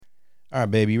All right,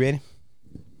 baby, you ready?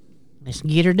 Let's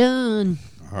get her done.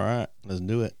 All right, let's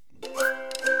do it.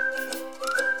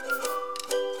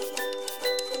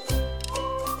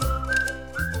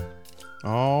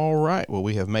 All right, well,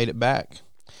 we have made it back,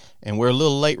 and we're a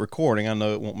little late recording. I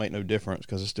know it won't make no difference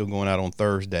because it's still going out on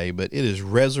Thursday, but it is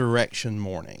resurrection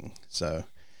morning, so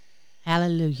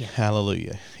Hallelujah.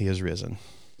 hallelujah, he is risen.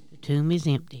 The tomb is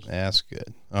empty. That's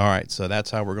good. All right, so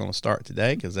that's how we're going to start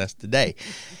today because that's today.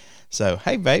 So,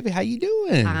 hey, baby, how you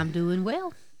doing? I'm doing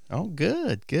well. Oh,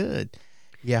 good.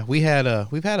 Yeah, we've had a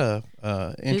Too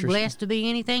interesting. blessed to be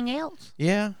anything else.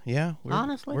 Yeah.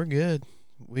 Honestly. we're good.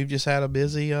 We've just had a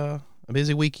busy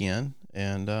weekend,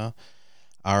 and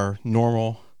our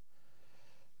normal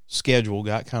schedule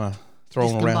got kind of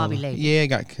thrown around. Discombobulated. Yeah,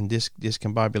 got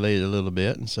discombobulated a little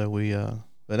bit, and so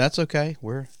but that's okay.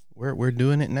 We're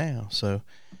doing it now. So,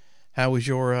 how was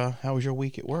your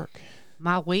week at work?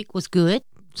 My week was good.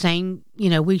 Same,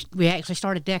 we actually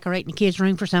started decorating the kids'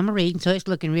 room for summer reading, so it's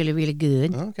looking really, really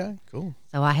good. Okay, cool.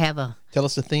 So I have Tell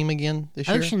us the theme again this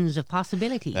year. oceans of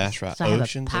possibilities. That's right. So I have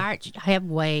Oceans of- pirates, I have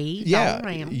waves Yeah, all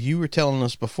around. you were telling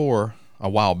us before a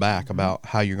while back about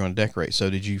how you're going to decorate. So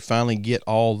did you finally get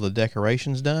all the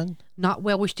decorations done? Not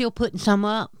well. We're still putting some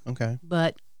up, Okay.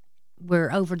 but we're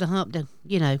over the hump to,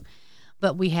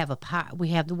 But we have we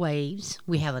have the waves.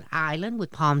 We have an island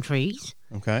with palm trees.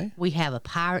 Okay. We have a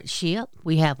pirate ship.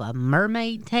 We have a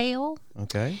mermaid tail.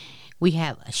 Okay. We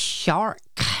have a shark.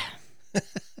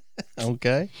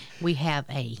 Okay. We have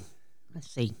a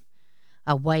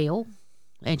whale,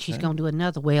 and she's going to do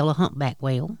another whale, a humpback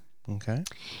whale. Okay.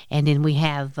 And then we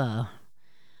have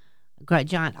great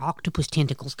giant octopus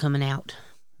tentacles coming out.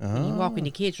 When you walk in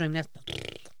the kids' room, that's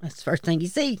the first thing you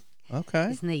see.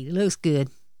 Okay. It's neat. It looks good.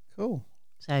 Cool.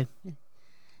 So,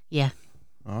 yeah,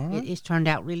 All right. it's turned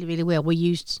out really, really well. We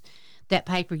used that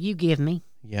paper you give me,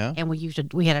 Yeah. and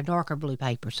we had a darker blue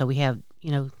paper, so we have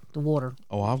the water.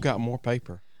 Oh, I've got more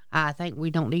paper. I think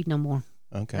we don't need no more.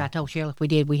 Okay. But I told Cheryl if we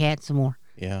did, we had some more.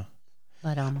 Yeah.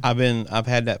 But I've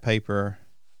had that paper.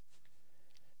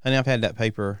 Honey, I've had that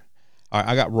paper.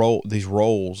 I got these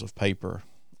rolls of paper,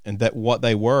 and that what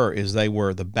they were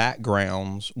the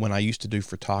backgrounds when I used to do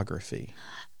photography.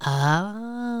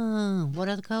 what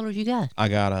other colors you got? I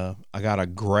got a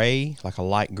gray, like a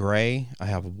light gray. I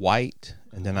have white,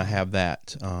 and then I have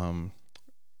that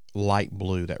light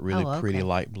blue, that really pretty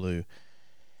light blue.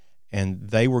 And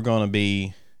they were going to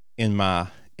be in my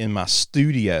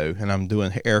studio, and I'm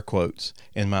doing air quotes,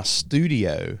 in my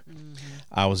studio.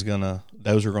 Mm-hmm.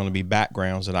 Those are going to be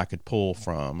backgrounds that I could pull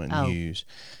from and use.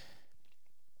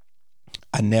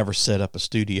 I never set up a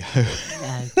studio.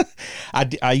 No.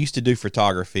 I used to do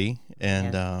photography,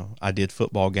 and I did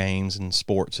football games and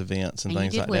sports events and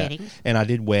things like weddings. that. And I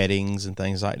did weddings and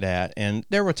things like that. And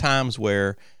there were times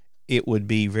where it would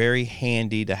be very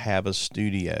handy to have a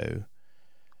studio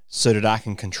so that I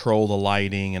can control the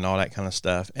lighting and all that kind of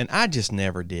stuff. And I just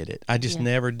never did it. I just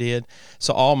never did.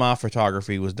 So all my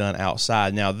photography was done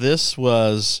outside. Now, this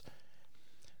was...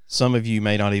 Some of you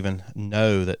may not even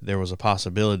know that there was a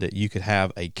possibility that you could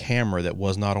have a camera that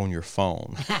was not on your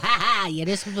phone. Yeah,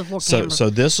 this was before camera. So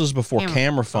this was before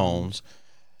camera phones,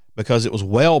 because it was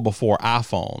well before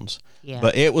iPhones. Yeah.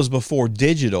 But it was before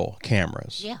digital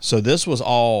cameras. Yeah. So this was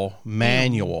all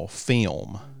manual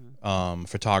film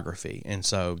photography, and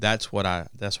so that's what I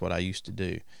used to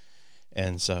do,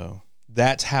 and so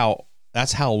that's how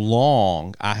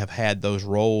long I have had those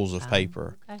rolls of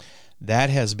paper. Okay. That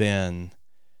has been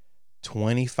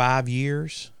 25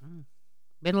 years.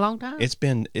 Been a long time? It's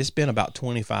been about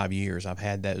 25 years I've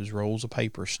had those rolls of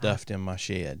paper stuffed in my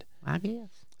shed. I guess.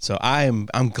 So I'm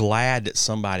glad that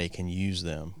somebody can use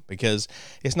them, because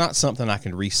it's not something I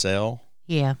can resell.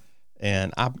 Yeah.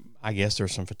 And I guess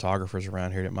there's some photographers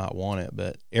around here that might want it,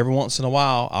 but every once in a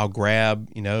while I'll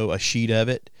grab, a sheet of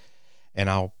it, and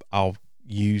I'll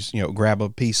use, grab a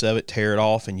piece of it, tear it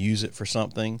off, and use it for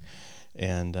something.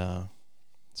 And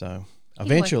so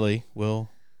eventually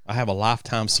I have a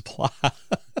lifetime supply.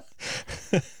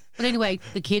 But anyway,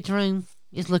 the kids' room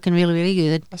is looking really, really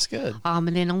good. That's good. And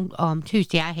then on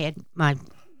Tuesday I had my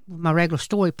regular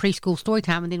preschool story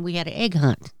time, and then we had an egg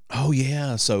hunt. Oh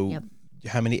yeah. So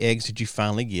how many eggs did you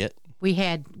finally get? We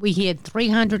had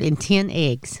 310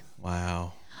 eggs.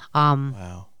 Wow.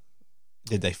 Wow.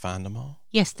 Did they find them all?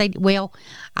 Yes,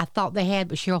 I thought they had,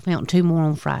 but Cheryl found 2 more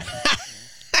on Friday.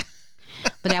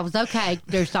 But that was okay.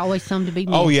 There's always some to be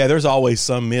missed. Oh yeah, there's always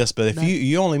some missed, but if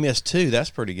you only missed 2, that's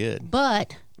pretty good.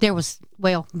 But there was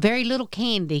very little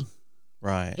candy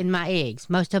Right. in my eggs.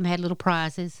 Most of them had little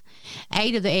prizes.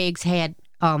 8 of the eggs had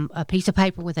a piece of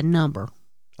paper with a number,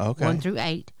 Okay. 1 through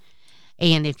 8.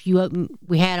 And if you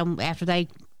we had them after they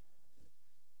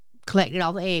collected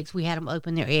all the eggs. We had them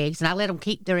open their eggs, and I let them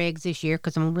keep their eggs this year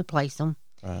because I'm going to replace them.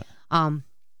 Right. And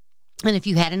if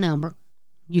you had a number,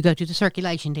 you go to the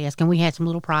circulation desk, and we had some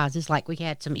little prizes, like we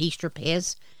had some Easter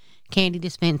Pez candy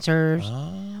dispensers.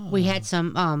 Oh. We had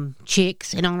some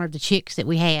chicks in honor of the chicks that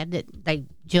we had that they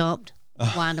jumped,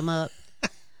 wind them up.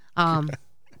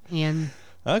 And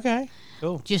Okay,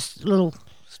 cool. just little.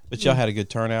 But y'all had a good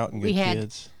turnout and good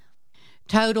kids.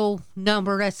 Total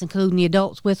number, that's including the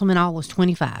adults with them, and all was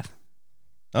 25.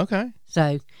 Okay.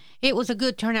 So it was a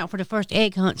good turnout for the first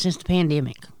egg hunt since the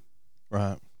pandemic.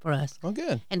 Right. For us. Well,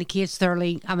 good. And the kids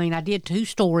thoroughly, I did 2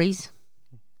 stories.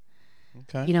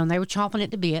 Okay. You know, and they were chomping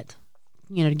at the bit,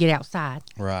 to get outside.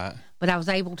 Right. But I was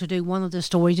able to do one of the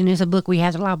stories, and it's a book we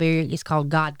have at the library. It's called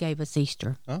God Gave Us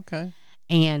Easter. Okay.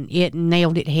 And it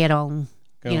nailed it head on.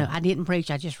 Cool. I didn't preach.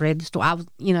 I just read the story. I was,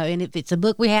 and if it's a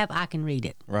book we have, I can read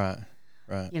it. Right.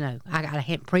 Right. I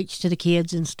hadn't preached to the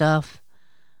kids and stuff,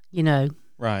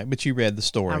 Right. But you read the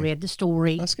story. I read the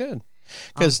story. That's good.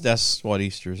 Because that's what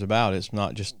Easter's about. It's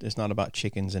not about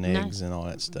chickens and eggs and all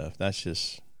that stuff. That's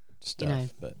just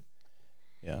stuff. But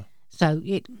yeah. So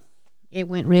it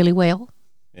went really well.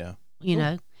 Yeah.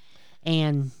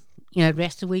 And the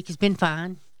rest of the week has been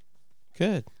fine.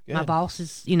 Good. My boss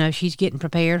is, she's getting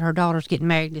prepared. Her daughter's getting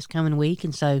married this coming week,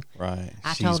 and so right.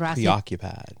 She's told her,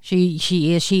 preoccupied.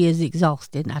 She is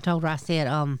exhausted. And I told her, I said,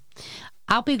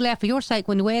 I'll be glad for your sake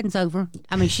when the wedding's over.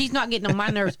 She's not getting on my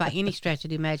nerves by any stretch of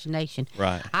the imagination.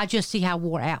 Right. I just see how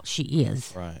wore out she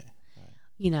is. Right.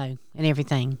 And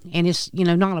everything. And it's,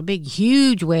 not a big,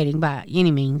 huge wedding by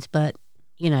any means, but,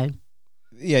 Yeah,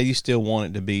 you still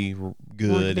want it to be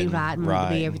good. Want it to be and right and want it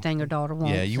to be everything her daughter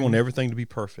wants. Yeah, you want everything to be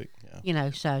perfect.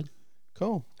 Yeah. So.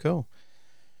 Cool.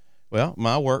 Well,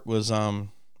 my work was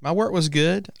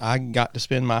good. I got to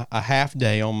spend a half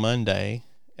day on Monday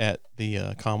at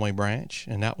the Conway branch,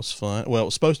 and that was fun. Well, it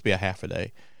was supposed to be a half a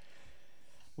day.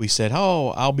 We said,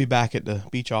 I'll be back at the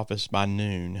beach office by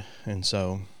noon. And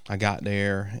so I got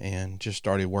there and just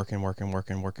started working.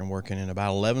 And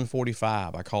about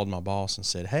 11:45, I called my boss and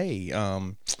said, hey,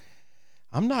 I'm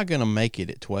not going to make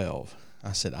it at 12.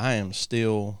 I said, I am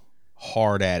still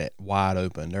hard at it, wide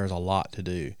open. There's a lot to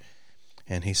do.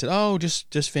 And he said,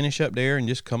 just finish up there and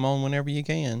just come on whenever you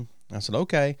can. I said,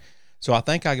 okay. So I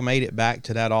think I made it back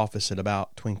to that office at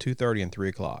about between 2:30 and 3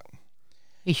 o'clock.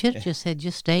 You should have just said,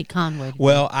 just stay at Conway.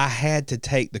 Well, I had to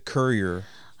take the courier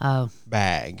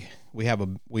bag. We have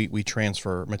we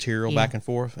transfer material back and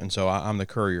forth, and so I'm the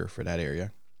courier for that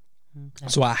area. Okay.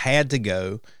 So I had to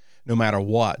go, no matter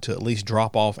what, to at least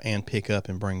drop off and pick up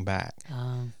and bring back.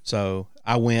 So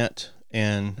I went,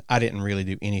 and I didn't really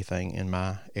do anything in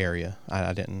my area.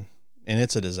 I didn't, and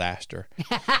it's a disaster.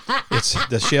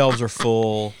 The shelves are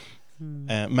full.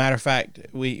 Matter of fact,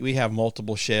 we have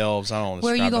multiple shelves. I don't want to.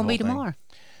 Where are you going to be tomorrow?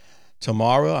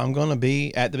 Tomorrow, I'm going to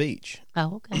be at the beach.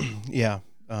 Oh, okay. Yeah.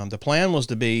 The plan was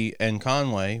to be in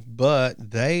Conway, but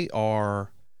they don't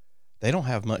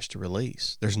have much to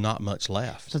release. There's not much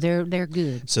left. So they're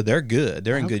good. So they're good.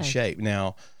 They're in good shape.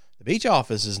 Now, the beach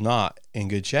office is not in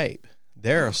good shape.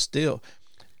 They're still.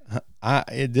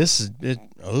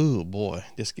 Oh boy,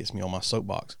 this gets me on my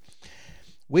soapbox.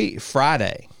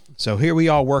 Friday. So here we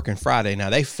are working Friday. Now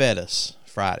they fed us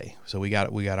Friday, so we got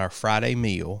our Friday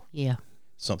meal. Yeah.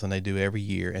 Something they do every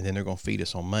year, and then they're going to feed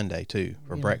us on Monday too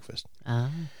for breakfast.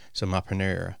 So my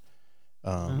Panera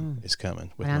is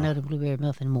coming. I know the blueberry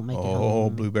muffin won't make it home. Oh,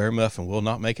 blueberry muffin will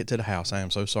not make it to the house. I am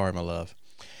so sorry, my love.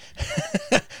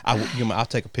 I'll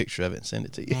take a picture of it and send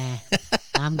it to you.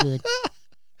 I'm good.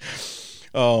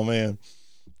 Oh man!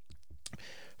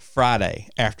 Friday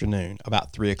afternoon,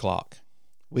 about 3 o'clock,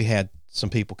 we had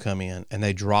some people come in, and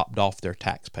they dropped off their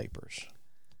tax papers.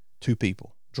 2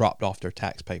 people dropped off their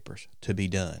tax papers to be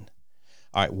done.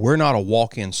 All right, we're not a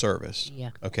walk-in service. Yeah.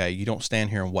 Okay, you don't stand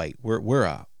here and wait. We're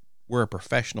a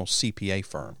professional CPA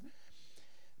firm.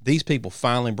 These people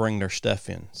finally bring their stuff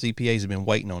in. CPAs have been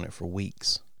waiting on it for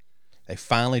weeks. They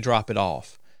finally drop it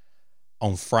off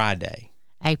on Friday,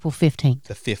 April 15th.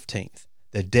 the 15th.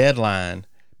 The deadline,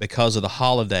 because of the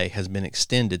holiday, has been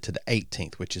extended to the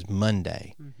 18th, which is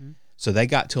Monday. Mm-hmm. So they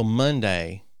got till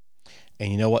Monday,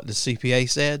 and you know what the CPA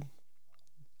said?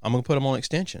 I'm going to put them on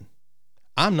extension.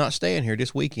 I'm not staying here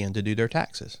this weekend to do their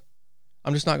taxes.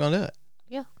 I'm just not going to do it.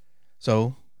 Yeah.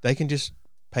 So they can just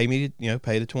pay me,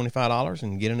 pay the $25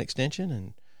 and get an extension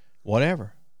and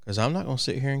whatever. Because I'm not going to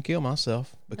sit here and kill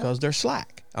myself because they're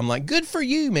slack. I'm like, good for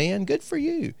you, man. Good for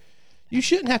you. You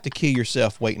shouldn't have to kill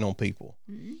yourself waiting on people,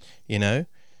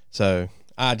 So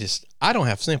I don't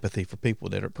have sympathy for people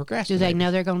that are procrastinating. Do they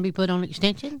know they're going to be put on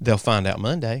extension? They'll find out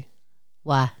Monday.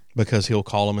 Why? Because he'll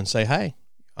call them and say, hey,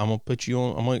 I'm gonna put you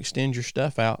on. I'm gonna extend your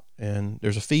stuff out, and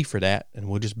there's a fee for that, and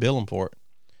we'll just bill them for it.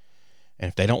 And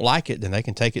if they don't like it, then they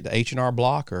can take it to H&R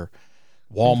Block or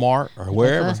Walmart or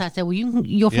wherever. I said, well,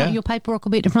 your paperwork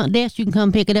will be at the front desk. You can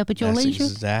come pick it up at your leisure.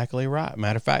 That's exactly right.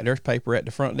 Matter of fact, there's paper at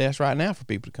the front desk right now for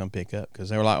people to come pick up because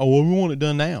they were like, oh, well, we want it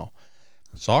done now.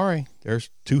 Sorry,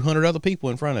 there's 200 other people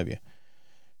in front of you.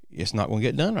 It's not going to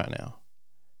get done right now.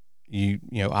 You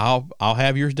know, I'll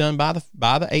have yours done by the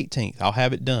 18th. I'll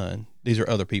have it done. These are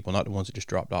other people, not the ones that just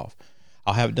dropped off.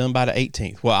 I'll have it done by the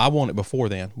 18th. Well, I want it before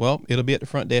then. Well, it'll be at the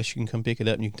front desk. You can come pick it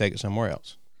up and you can take it somewhere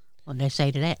else. What did they say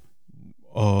to that?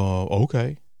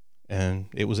 Okay. And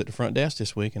it was at the front desk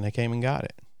this week, and they came and got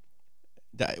it.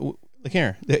 Look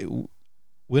here,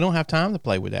 we don't have time to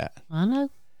play with that. I know.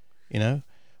 You know,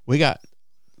 we got,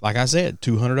 like I said,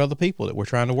 200 other people that we're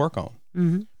trying to work on.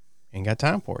 Mm-hmm. Ain't got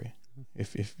time for you.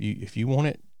 If you want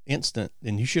it instant,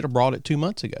 then you should have brought it 2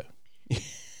 months ago.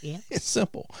 Yeah, it's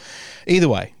simple. Either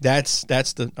way, that's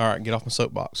the all right. Get off my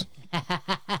soapbox.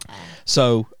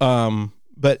 So,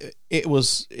 but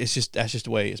that's just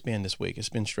the way it's been this week. It's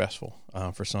been stressful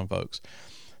for some folks,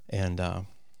 and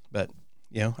but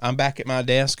you know, I'm back at my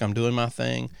desk. I'm doing my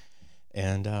thing,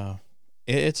 and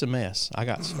it's a mess. I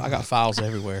got files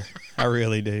everywhere. I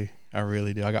really do.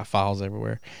 I got files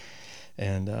everywhere,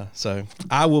 and so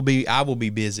I will be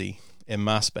busy in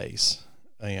my space,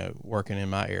 you know, working in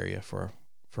my area for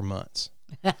months.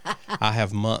 I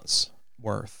have months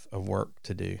worth of work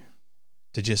to do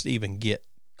to just even get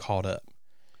caught up.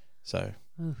 So,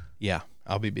 yeah,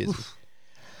 I'll be busy.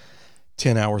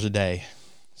 10 hours a day.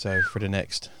 So for the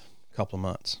next couple of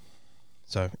months.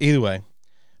 So either way,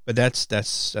 but that's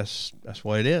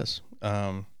what it is.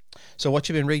 So what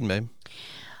you been reading, babe?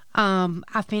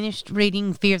 I finished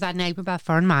reading Fear Thy Neighbor by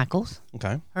Fern Michaels.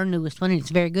 Okay. Her newest one. It's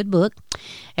a very good book.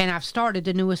 And I've started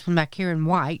the newest one by Karen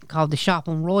White called The Shop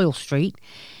on Royal Street.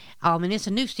 And it's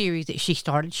a new series that she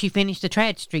started. She finished the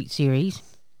Trad Street series.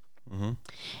 Mm-hmm.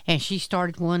 And she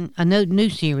started a new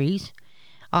series.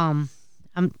 I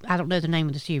don't know the name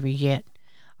of the series yet.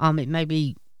 It may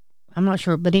be, I'm not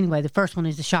sure. But anyway, the first one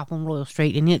is The Shop on Royal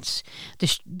Street. And it's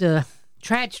the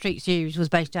Trad Street series was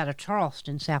based out of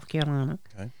Charleston, South Carolina.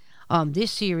 Okay.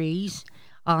 This series,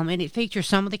 and it features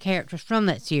some of the characters from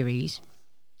that series.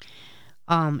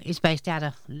 It's based out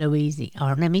of Louisiana,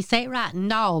 or let me say it right,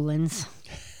 Nolans,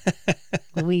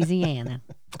 Louisiana.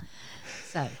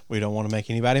 So we don't want to make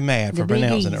anybody mad for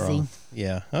pronouncing it wrong.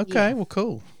 Yeah. Okay. Yeah. Well,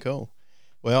 cool.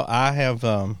 Well, I have.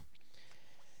 I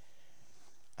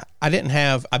didn't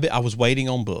have. I was waiting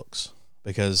on books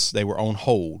because they were on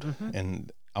hold,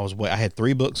 and I had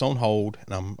 3 books on hold,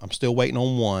 and I'm still waiting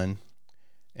on one.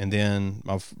 And then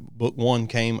my book 1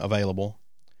 came available,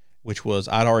 which was,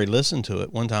 I'd already listened to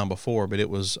it one time before, but it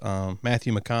was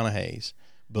Matthew McConaughey's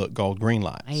book called Green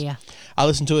Lights. Yeah. I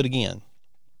listened to it again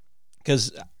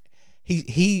because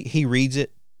he reads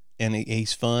it, and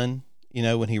he's fun, you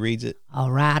know, when he reads it.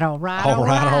 All right.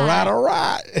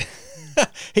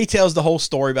 He tells the whole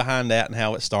story behind that and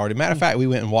how it started. Matter of fact, we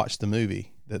went and watched the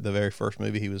movie, the very first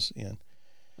movie he was in.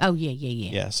 Oh, yeah.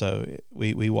 Yeah, so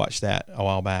we watched that a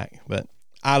while back, but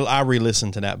I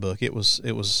re-listened to that book. It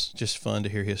was just fun to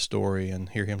hear his story and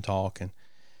hear him talk, and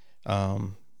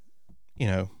you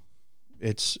know,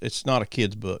 it's not a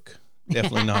kid's book,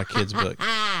 definitely not a kid's book,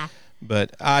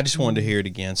 but I just wanted to hear it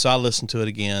again, so I listened to it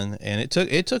again, and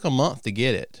it took a month to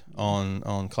get it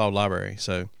on Cloud Library,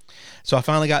 so I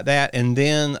finally got that, and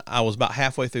then I was about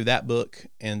halfway through that book,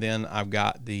 and then I've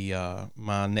got the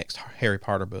my next Harry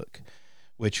Potter book,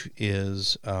 which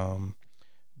is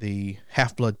the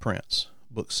Half-Blood Prince.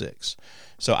 Book 6.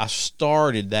 So I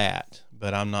started that,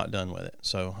 but I'm not done with it.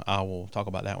 So I will talk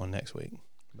about that one next week.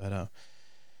 But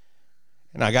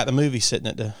and I got the movie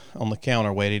sitting on the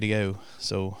counter ready to go.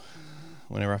 So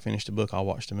whenever I finish the book, I'll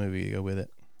watch the movie to go with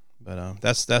it. But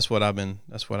that's what I've been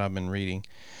reading,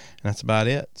 and that's about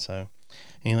it. So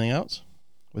anything else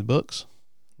with books?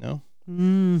 No.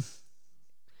 I'm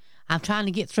trying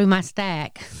to get through my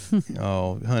stack.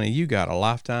 Oh, honey, you got a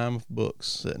lifetime of books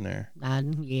sitting there.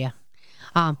 Yeah.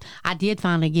 I did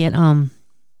finally get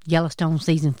Yellowstone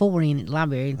season 4 in at the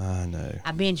library. I know.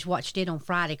 I binge watched it on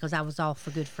Friday because I was off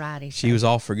for Good Friday. So. She was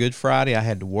off for Good Friday. I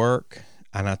had to work,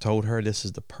 and I told her this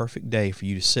is the perfect day for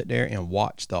you to sit there and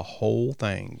watch the whole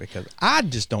thing because I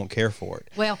just don't care for it.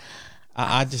 Well,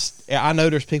 I know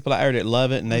there's people out there that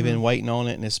love it and they've been waiting on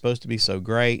it and it's supposed to be so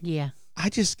great. Yeah. I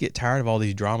just get tired of all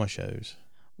these drama shows.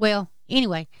 Well,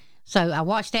 anyway, so I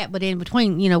watched that, but in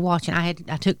between, watching, I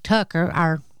took Tucker,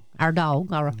 our dog,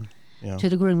 to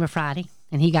the groomer Friday,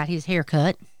 and he got his hair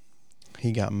cut.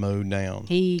 He got mowed down.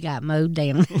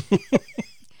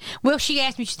 Well, she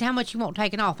asked me, she said, how much you want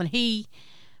taken off? And he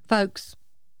folks,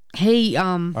 he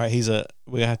All right,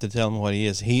 we have to tell him what he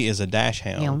is. He is a dash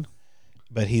hound,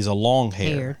 but he's a long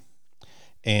hair.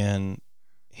 And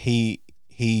he's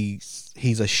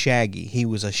a shaggy. He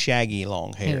was a shaggy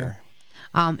long hair.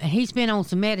 And he's been on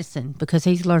some medicine because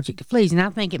he's allergic to fleas, and I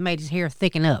think it made his hair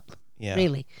thicken up. Yeah.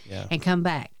 Really. Yeah. And come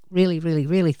back really, really,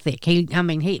 really thick. He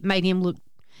made him look.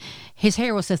 His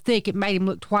hair was so thick it made him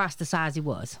look twice the size he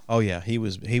was. Oh yeah, he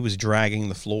was dragging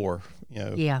the floor.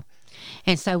 Yeah.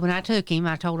 And so when I took him,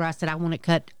 I told her, I said, I want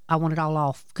it all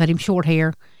off. Cut him short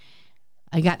hair.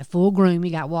 I got the full groom.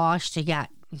 He got washed. He got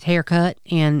his hair cut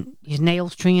and his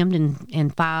nails trimmed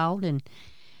and filed, and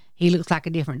he looks like a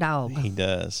different dog. He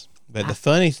does. But the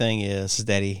funny thing is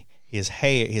that his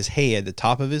head, the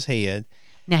top of his head.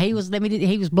 Now he was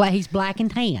black. He's black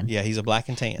and tan. Yeah, he's a black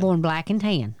and tan. Born black and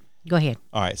tan. Go ahead.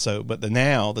 All right. So, but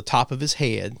the top of his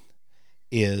head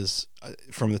is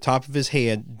from the top of his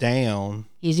head down.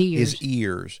 His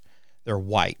ears, they're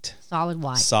white. Solid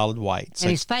white. So,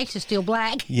 and his face is still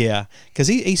black. Yeah, because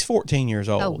he's 14 years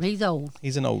old. Oh, he's old.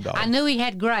 He's an old dog. I knew he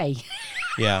had gray.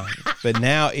 Yeah, but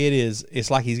now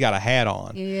it's like he's got a hat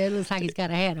on. Yeah, it looks like he's got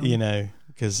a hat on.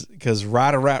 Because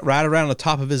right around the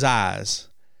top of his eyes,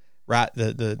 right,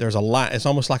 there's a line. It's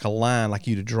almost like a line, like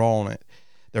you'd draw on it.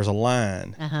 There's a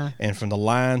line, and from the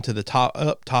line to the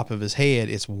top of his head,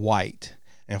 it's white,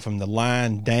 and from the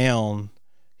line down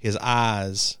his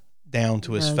eyes down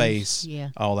to his face,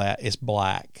 all that, it's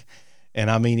black. And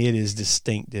I mean, it is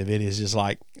distinctive. It is just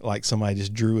like somebody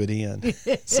just drew it in.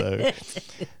 So,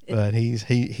 but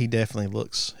he definitely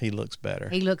looks better.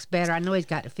 He looks better. I know he's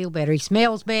got to feel better. He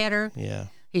smells better. Yeah.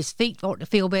 His feet ought to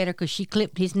feel better because she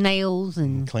clipped his nails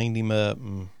and cleaned him up.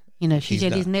 And she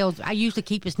said his nails. I used to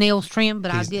keep his nails trimmed,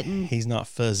 but I didn't. He's not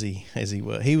fuzzy as he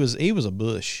was. He was a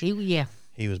bush.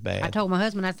 He was bad. I told my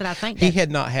husband, I said, I think he had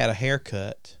not had a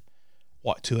haircut.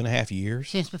 What, 2.5 years?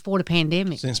 Since before the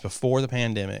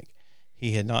pandemic.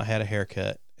 He had not had a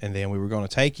haircut, and then we were going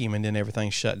to take him, and then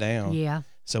everything shut down. Yeah.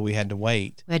 So we had to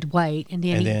wait. And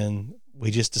then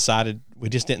we just decided, we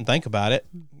just didn't think about it.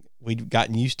 We'd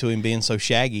gotten used to him being so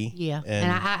shaggy. Yeah.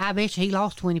 And I bet you he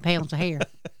lost 20 pounds of hair.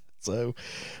 So,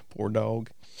 poor dog.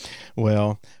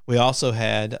 Well, we also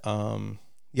had,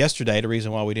 yesterday, the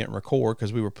reason why we didn't record,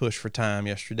 because we were pushed for time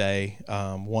yesterday,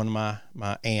 one of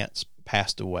my aunts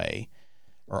passed away,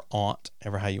 or aunt,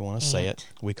 ever how you want to say it.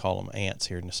 We call them ants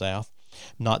here in the South.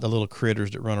 Not the little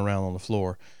critters that run around on the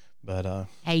floor, but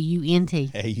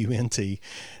A-U-N-T. A-U-N-T.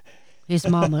 His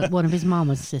mama, one of his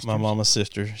mama's sisters. My mama's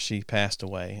sister, she passed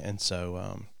away, and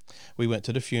so we went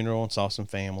to the funeral and saw some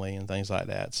family and things like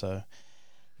that. So,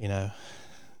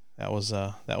 that was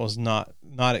not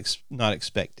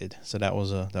expected. So that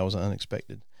was an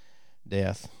unexpected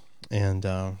death, and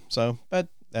but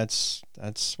that's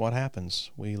what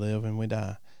happens. We live and we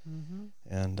die,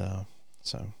 and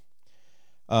so.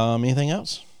 Anything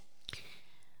else?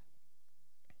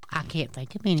 I can't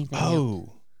think of anything.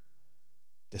 Oh,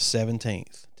 the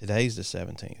 17th. Today's the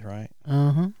 17th, right?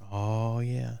 Oh,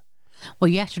 yeah. Well,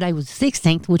 yesterday was the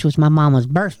 16th, which was my mama's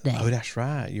birthday. Oh, that's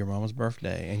right. Your mama's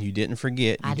birthday. And you didn't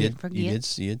forget. I didn't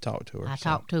forget. You did talk to her. I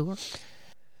talked to her.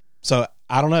 So,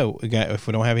 I don't know. If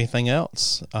we don't have anything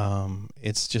else,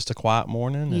 it's just a quiet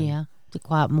morning. Yeah, it's a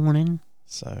quiet morning.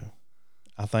 So,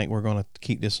 I think we're going to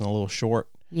keep this one a little short.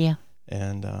 Yeah.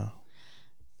 And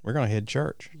we're going to head to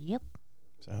church. Yep.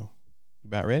 So, you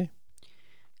about ready?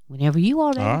 Whenever you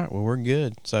are ready. All right. Well, we're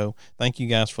good. So, thank you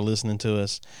guys for listening to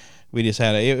us. We just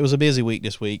had it was a busy week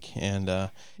this week, and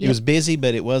it was busy,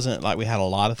 but it wasn't like we had a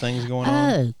lot of things going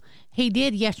on. Oh, he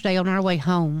did yesterday on our way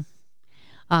home.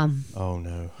 Oh,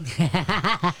 no.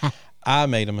 I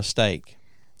made a mistake.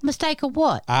 Mistake of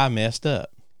what? I messed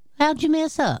up. How'd you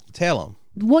mess up? Tell him.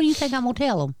 What do you think I'm going to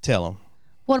tell him? Tell him.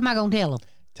 What am I going to tell him?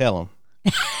 Tell him.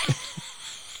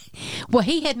 Well,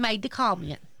 he had made the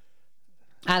comment.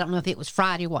 I don't know if it was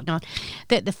Friday or whatnot,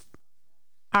 that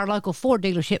our local Ford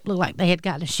dealership looked like they had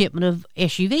gotten a shipment of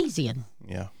SUVs in.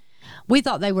 Yeah. We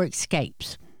thought they were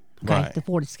Escapes. Okay, Right. The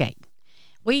Ford Escape.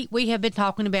 We have been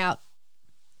talking about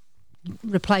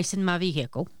replacing my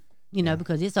vehicle,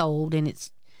 because it's old and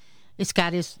it's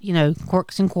got its,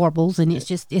 quirks and quarbles, and it's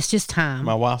just time.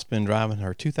 My wife's been driving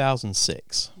her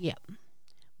 2006 Yep.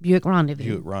 Buick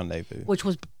Rendezvous. Which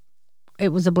was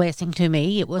a blessing to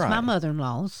me. It was my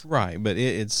mother-in-law's. Right, but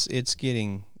it's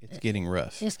getting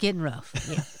rough. It's getting rough.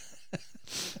 Yeah.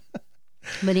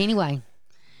 But anyway,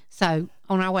 so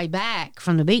on our way back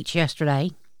from the beach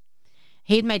yesterday,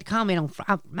 he had made a comment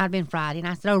might have been Friday, and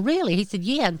I said, "Oh, really?" He said,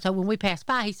 "Yeah." And so when we passed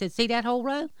by, he said, "See that whole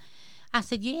row?" I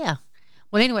said, "Yeah."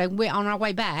 Well, anyway, on our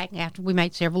way back, after we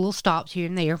made several little stops here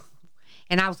and there,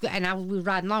 And we were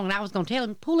riding along, and I was going to tell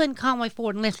him, pull in Conway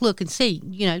Ford and let's look and see,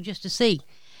 just to see.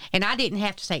 And I didn't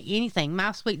have to say anything.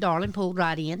 My sweet darling pulled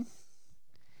right in.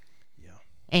 Yeah.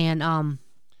 And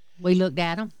we looked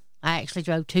at them. I actually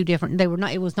drove two different.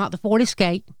 It was not the Ford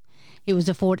Escape. It was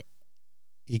the Ford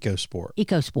EcoSport.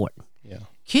 EcoSport. Yeah.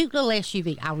 Cute little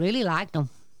SUV. I really liked them.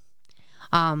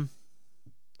 I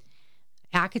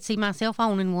could see myself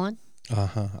owning one.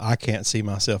 I can't see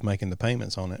myself making the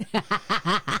payments on it.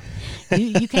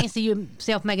 You can't see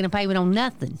yourself making a payment on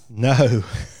nothing. No.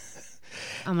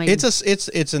 I mean,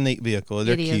 it's a neat vehicle.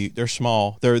 They're cute. They're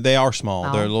small. They are small.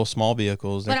 Oh. They're little small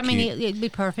vehicles. They're but I mean, cute. it'd be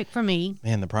perfect for me.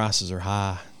 Man, the prices are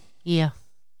high. Yeah.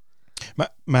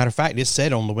 Matter of fact, it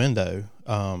said on the window,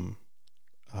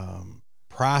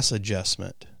 price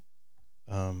adjustment.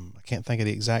 I can't think of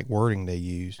the exact wording they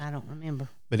used. I don't remember.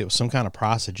 But it was some kind of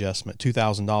price adjustment,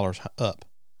 $2,000 up.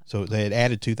 So they had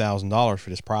added $2,000 for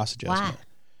this price adjustment. Why?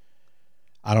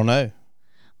 I don't know.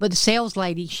 But the sales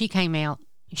lady, she came out.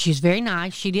 She was very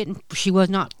nice. She didn't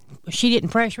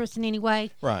pressure us in any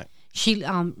way. Right. She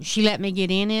let me get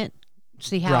in it,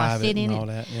 see how I sit in it. All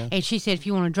that, yeah. And she said, if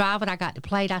you want to drive it, I got the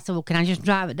plate. I said, well, can I just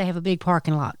drive it? They have a big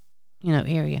parking lot,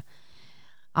 area.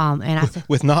 And I said,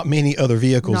 with not many other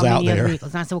vehicles out there. And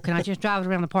I said, well, can I just drive it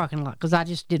around the parking lot? Because I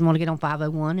just didn't want to get on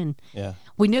 501. And yeah,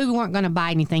 we knew we weren't going to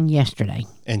buy anything yesterday.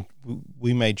 And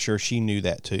we made sure she knew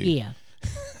that too. Yeah.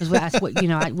 Because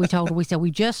we told her, we said, we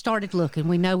just started looking.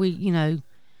 We know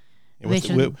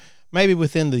maybe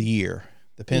within the year,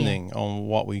 depending on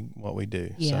what we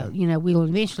do. Yeah, so. We'll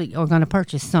eventually are going to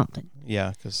purchase something.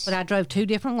 Yeah, but I drove two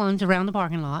different ones around the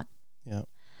parking lot. Yeah.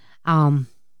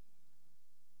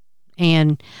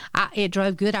 And it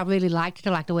drove good. I really liked it.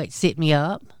 I liked the way it sit me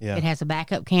up. Yeah. It has a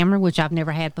backup camera, which I've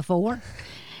never had before,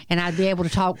 and I'd be able to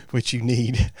talk. Which you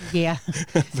need. Yeah,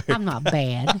 I'm not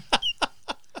bad.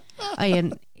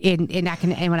 And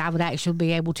I would actually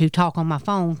be able to talk on my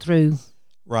phone through.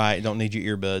 Right, don't need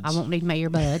your earbuds. I won't need my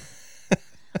earbud.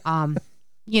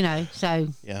 So.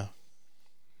 Yeah.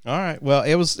 All right. Well,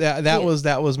 it was that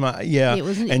was my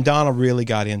and Donna really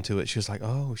got into it. She was like,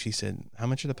 "Oh," she said, "How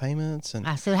much are the payments?" And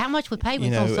I said, "How much would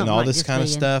payments on something and all like this kind of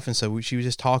being? stuff." And so she was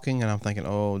just talking, and I'm thinking,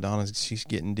 "Oh, she's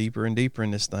getting deeper and deeper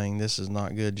in this thing. This is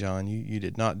not good, John. You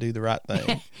did not do the right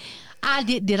thing." I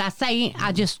did. Did I say?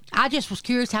 I just was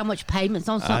curious how much payments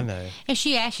on something. I know. And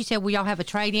she asked. She said, "Will y'all have a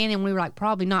trade in?" And we were like,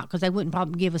 "Probably not, because they wouldn't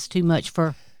probably give us too much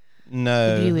for."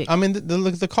 No, I mean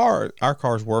the car. Our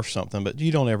car's worth something, but you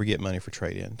don't ever get money for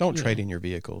trade in. Don't trade in your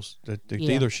vehicles. The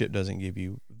dealership doesn't give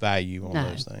you value on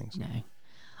those things.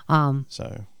 No.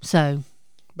 So.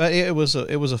 But it was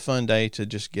a fun day to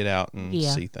just get out and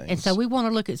see things. And so we want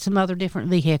to look at some other different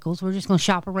vehicles. We're just going to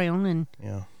shop around and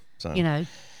So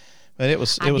But it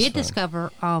was. I did fun.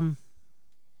 Discover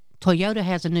Toyota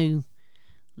has a new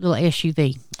little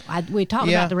SUV. We talked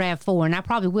about the RAV4, and I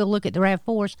probably will look at the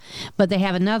RAV4s, but they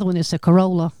have another one that's a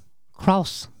Corolla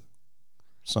Cross.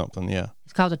 Something, yeah.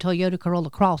 It's called the Toyota Corolla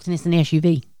Cross, and it's an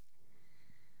SUV.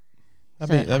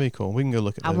 That'd be cool. We can go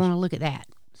look at those. I want to look at that.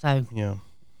 So yeah.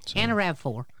 And a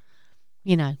RAV4,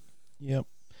 Yep.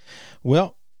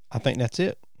 Well, I think that's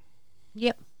it.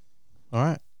 Yep. All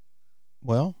right.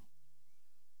 Well,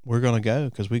 we're going to go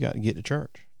because we got to get to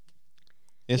church.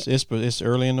 It's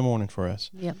early in the morning for us.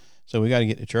 Yep. So we got to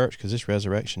get to church because it's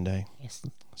Resurrection Day. Yes.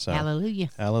 So, hallelujah.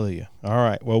 Hallelujah. All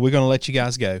right. Well, we're going to let you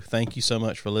guys go. Thank you so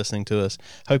much for listening to us.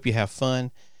 Hope you have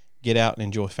fun. Get out and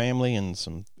enjoy family and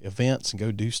some events and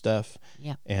go do stuff.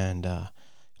 Yeah. And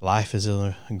life is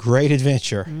a great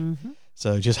adventure. Mm-hmm.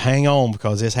 So just hang on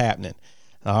because it's happening.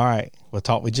 All right. We'll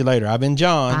talk with you later. I've been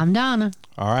John. I'm Donna.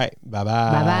 All right.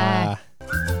 Bye-bye. Bye-bye.